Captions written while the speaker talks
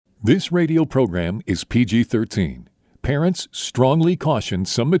This radio program is PG-13. Parents strongly caution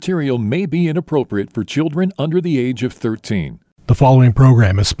some material may be inappropriate for children under the age of 13. The following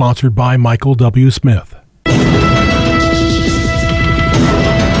program is sponsored by Michael W. Smith. The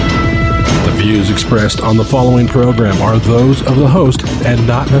views expressed on the following program are those of the host and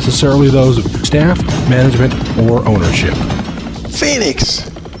not necessarily those of staff, management, or ownership. Phoenix,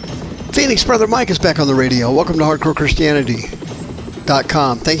 Brother Mike is back on the radio. Welcome to HardcoreChristianity.com.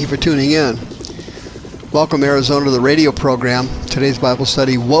 Thank you for tuning in. Welcome, Arizona, to the radio program. Today's Bible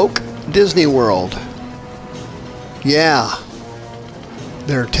study, Woke Disney World. Yeah,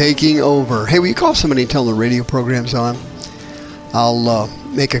 they're taking over. Hey, will you call somebody and tell them the radio program's on? I'll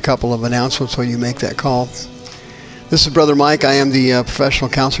make a couple of announcements while you make that call. This is Brother Mike. I am the professional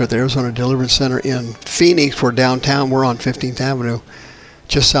counselor at the Arizona Deliverance Center in Phoenix. We're downtown. We're on 15th Avenue,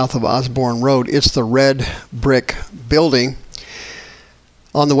 just south of Osborne Road. It's the red brick building.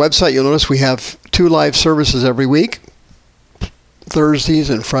 On the website, you'll notice we have 2 live services every week, Thursdays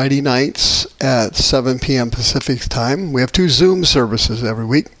and Friday nights at 7 p.m. Pacific time. We have 2 Zoom services every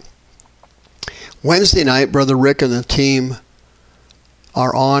week. Wednesday night, Brother Rick and the team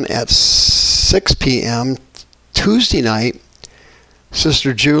are on at 6 p.m. Tuesday night,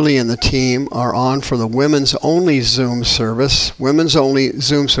 Sister Julie and the team are on for the women's only Zoom service. Women's only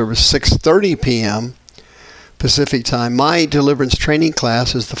Zoom service, 6:30 p.m. Pacific time. My deliverance training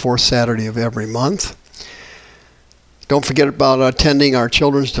class is the 4th Saturday of every month. Don't forget about attending our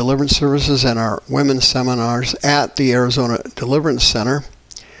children's deliverance services and our women's seminars at the Arizona Deliverance Center.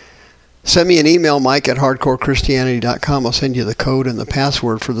 Send me an email, Mike at hardcorechristianity.com. I'll send you the code and the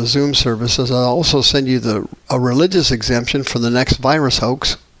password for the Zoom services. I'll also send you a religious exemption for the next virus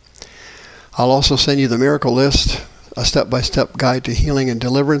hoax. I'll also send you the miracle list, a step-by-step guide to healing and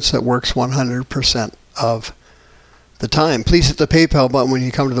deliverance that works 100% of the time. Please hit the PayPal button when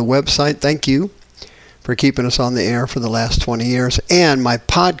you come to the website. Thank you for keeping us on the air for the last 20 years. And my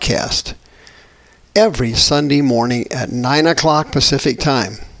podcast every Sunday morning at 9 o'clock Pacific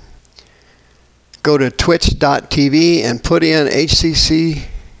time. Go to twitch.tv and put in HCC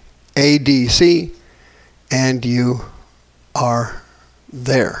ADC and you are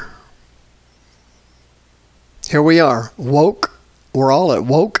there. Here we are. Woke. We're all at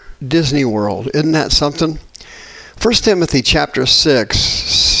Woke Disney World. Isn't that something? 1 Timothy chapter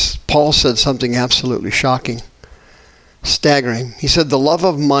 6, Paul said something absolutely shocking, staggering. He said, the love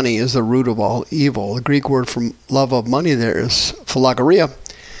of money is the root of all evil. The Greek word for love of money there is philagoria.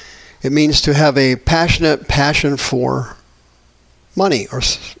 It means to have a passionate passion for money, or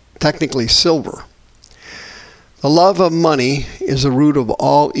technically silver. The love of money is the root of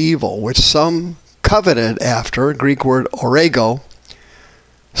all evil, which some coveted after, Greek word orego.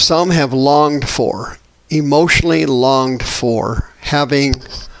 Some have longed for, emotionally longed for, having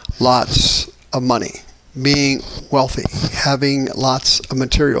lots of money, being wealthy, having lots of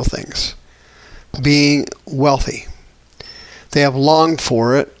material things, being wealthy. They have longed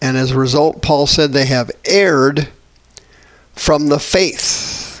for it, and as a result, Paul said they have erred from the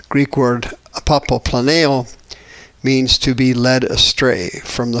faith. Greek word apopoplaneo means to be led astray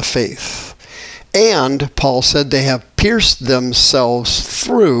from the faith. And Paul said they have pierced themselves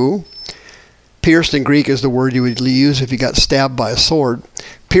through. Pierced in Greek is the word you would use if you got stabbed by a sword.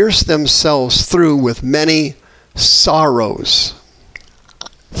 Pierced themselves through with many sorrows.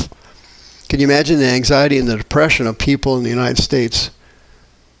 Can you imagine the anxiety and the depression of people in the United States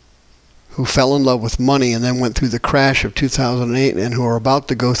who fell in love with money and then went through the crash of 2008 and who are about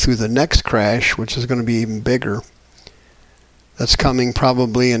to go through the next crash, which is going to be even bigger? That's coming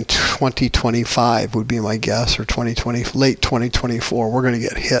probably in 2025 would be my guess, or late 2024. We're going to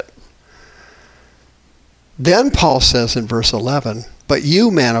get hit. Then Paul says in verse 11, but you,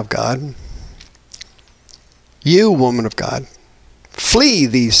 man of God, you, woman of God, flee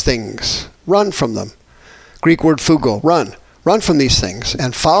these things, run from them. Greek word fugo, run. Run from these things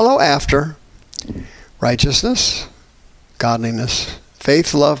and follow after righteousness, godliness,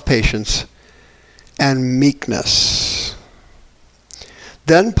 faith, love, patience, and meekness.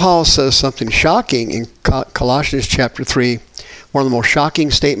 Then Paul says something shocking in Colossians chapter 3, one of the most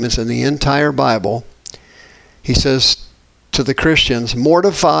shocking statements in the entire Bible. He says to the Christians,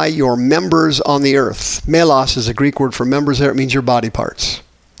 mortify your members on the earth. Melos is a Greek word for members there. It means your body parts.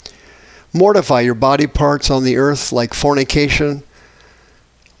 Mortify your body parts on the earth, like fornication,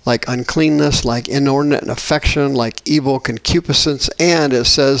 like uncleanness, like inordinate affection, like evil concupiscence, and it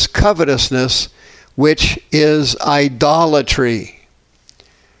says covetousness, which is idolatry.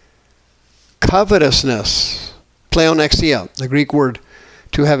 Covetousness, pleonexia, the Greek word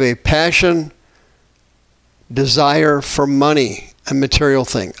to have a passion, desire for money, a material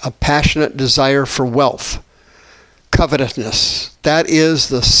thing, a passionate desire for wealth, covetousness. That is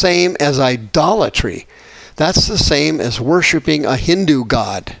the same as idolatry. That's the same as worshiping a Hindu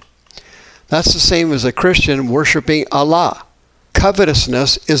god. That's the same as a Christian worshiping Allah.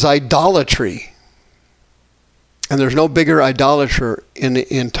 Covetousness is idolatry. And there's no bigger idolater in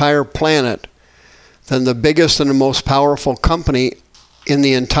the entire planet than the biggest and the most powerful company in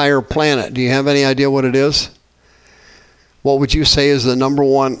the entire planet. Do you have any idea what it is? What would you say is the number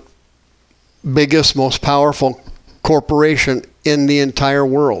one biggest, most powerful corporation in the entire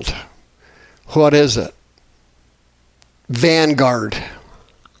world? What is it? Vanguard.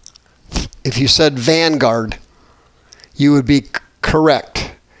 If you said Vanguard, you would be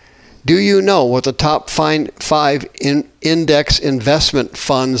correct. Do you know what the top five index investment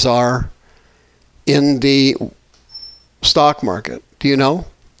funds are in the stock market? Do you know?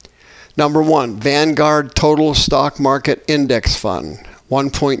 Number one, Vanguard Total Stock Market Index Fund,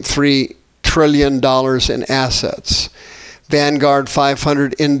 $1.3 trillion in assets. Vanguard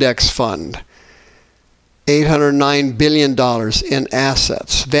 500 Index Fund, $809 billion in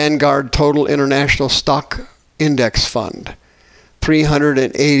assets. Vanguard Total International Stock Index Fund,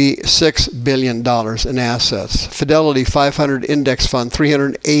 $386 billion in assets. Fidelity 500 Index Fund,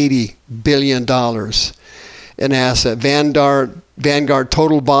 $380 billion in assets. Vanguard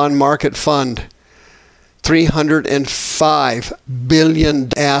Total Bond Market Fund, $305 billion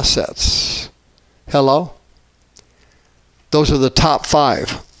assets. Hello? Those are the top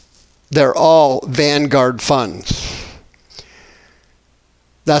five. They're all Vanguard funds.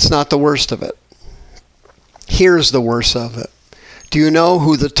 That's not the worst of it. Here's the worst of it. Do you know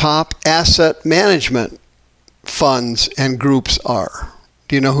who the top asset management funds and groups are?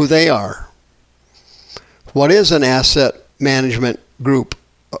 Do you know who they are? What is an asset management group?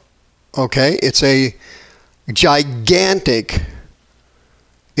 Okay, it's a gigantic,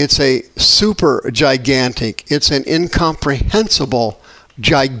 it's a super gigantic, it's an incomprehensible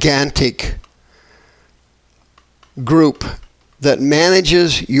gigantic group that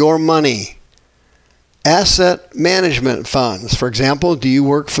manages your money. Asset management funds. For example, do you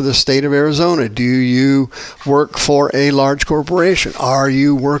work for the state of Arizona? Do you work for a large corporation? Are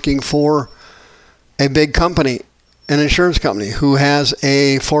you working for a big company, an insurance company who has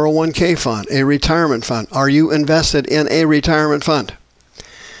a 401k fund, a retirement fund? Are you invested in a retirement fund?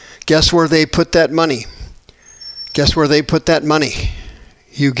 Guess where they put that money? Guess where they put that money?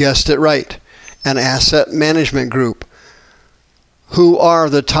 You guessed it right. An asset management group. Who are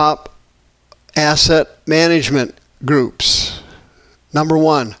the top asset management groups? Number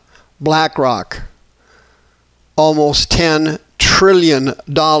one, BlackRock. Almost $10 trillion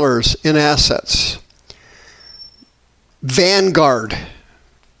in assets. Vanguard.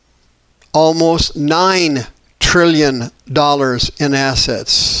 Almost $9 trillion in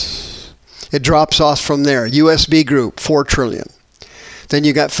assets. It drops off from there. USB Group, $4 trillion. Then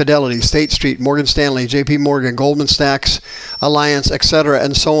you got Fidelity, State Street, Morgan Stanley, JP Morgan, Goldman Sachs, Alliance, etc.,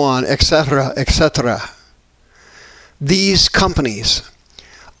 and so on, etc., etc. These companies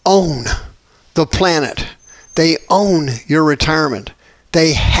own the planet. They own your retirement.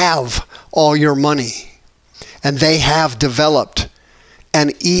 They have all your money. And they have developed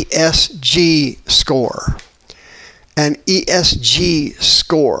an ESG score. An ESG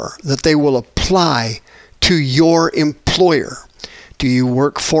score that they will apply to your employer. Do you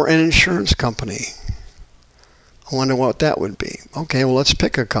work for an insurance company? I wonder what that would be. Okay, well, let's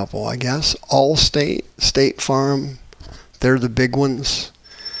pick a couple, I guess. Allstate, State Farm, they're the big ones.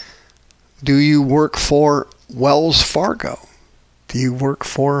 Do you work for Wells Fargo? Do you work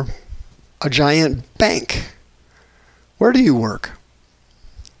for a giant bank? Where do you work?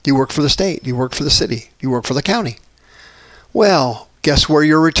 Do you work for the state? Do you work for the city? Do you work for the county? Well, guess where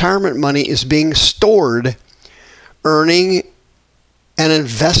your retirement money is being stored, earning an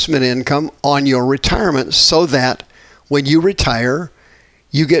investment income on your retirement so that when you retire,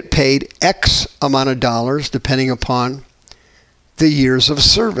 you get paid X amount of dollars depending upon the years of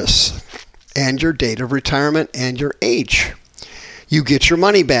service and your date of retirement and your age. You get your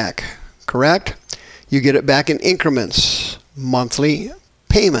money back, correct? You get it back in increments, monthly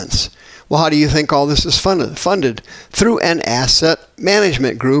payments. Well, how do you think all this is funded? Funded through an asset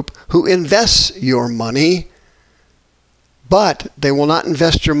management group who invests your money, but they will not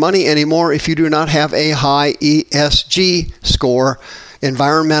invest your money anymore if you do not have a high ESG score,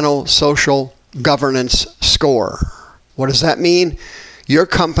 environmental, social, governance score. What does that mean? Your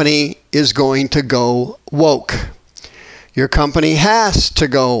company is going to go woke. Your company has to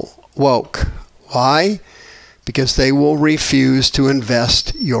go woke. Why? because they will refuse to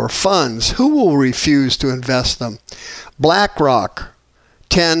invest your funds. Who will refuse to invest them? BlackRock,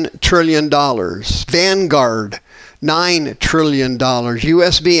 $10 trillion. Vanguard, $9 trillion.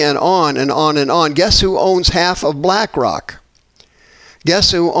 USB, and on and on and on. Guess who owns half of BlackRock?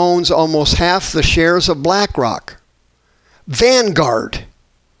 Guess who owns almost half the shares of BlackRock? Vanguard.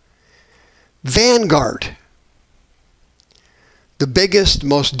 Vanguard. The biggest,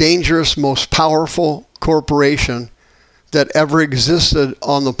 most dangerous, most powerful corporation that ever existed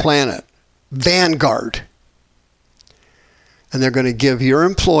on the planet. Vanguard. And they're going to give your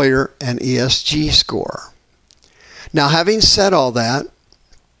employer an ESG score. Now, having said all that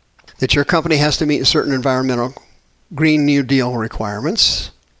your company has to meet certain environmental Green New Deal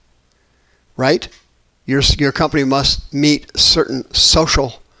requirements, right? Your company must meet certain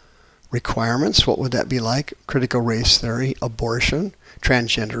social requirements. What would that be like? Critical race theory, abortion,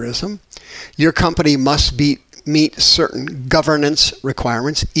 transgenderism. Your company must meet certain governance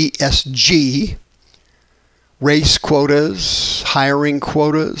requirements, ESG, race quotas, hiring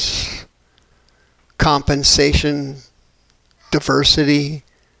quotas, compensation, diversity,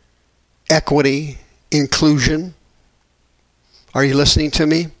 equity, inclusion. Are you listening to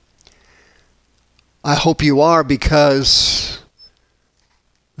me? I hope you are, because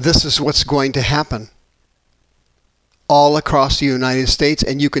this is what's going to happen all across the United States,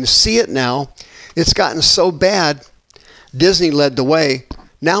 and you can see it now. It's gotten so bad, Disney led the way.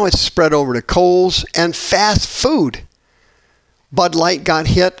 Now it's spread over to Kohl's and fast food. Bud Light got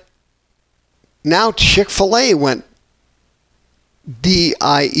hit. Now Chick-fil-A went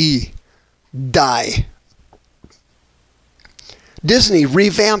D-I-E, die. Disney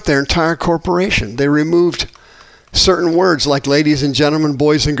revamped their entire corporation. They removed certain words like ladies and gentlemen,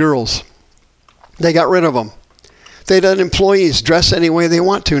 boys and girls. They got rid of them. They let employees dress any way they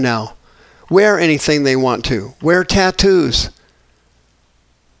want to now. Wear anything they want to. Wear tattoos.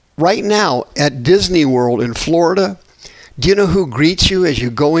 Right now at Disney World in Florida, do you know who greets you as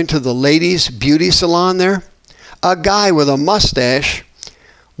you go into the ladies' beauty salon there? A guy with a mustache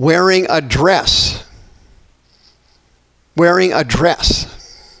wearing a dress. Wearing a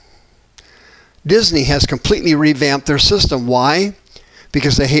dress. Disney has completely revamped their system. Why?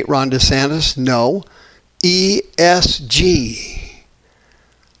 Because they hate Ron DeSantis? No. ESG.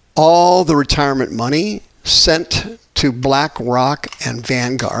 All the retirement money sent to BlackRock and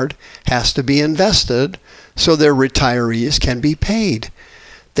Vanguard has to be invested so their retirees can be paid.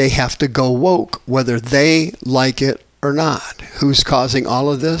 They have to go woke, whether they like it or not. Who's causing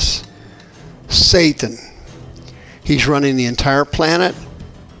all of this? Satan. He's running the entire planet.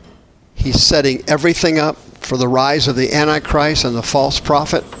 He's setting everything up for the rise of the Antichrist and the false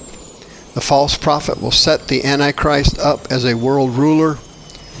prophet. The false prophet will set the Antichrist up as a world ruler.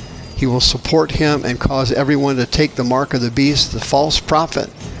 He will support him and cause everyone to take the mark of the beast. The false prophet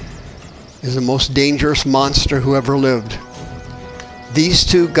is the most dangerous monster who ever lived. These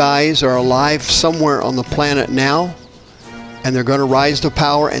two guys are alive somewhere on the planet now, and they're going to rise to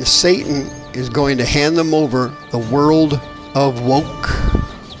power, and Satan is going to hand them over the world of woke.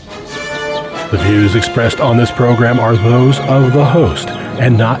 The views expressed on this program are those of the host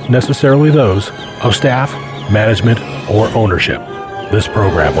and not necessarily those of staff, management, or ownership. This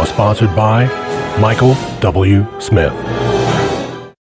program was sponsored by Michael W. Smith.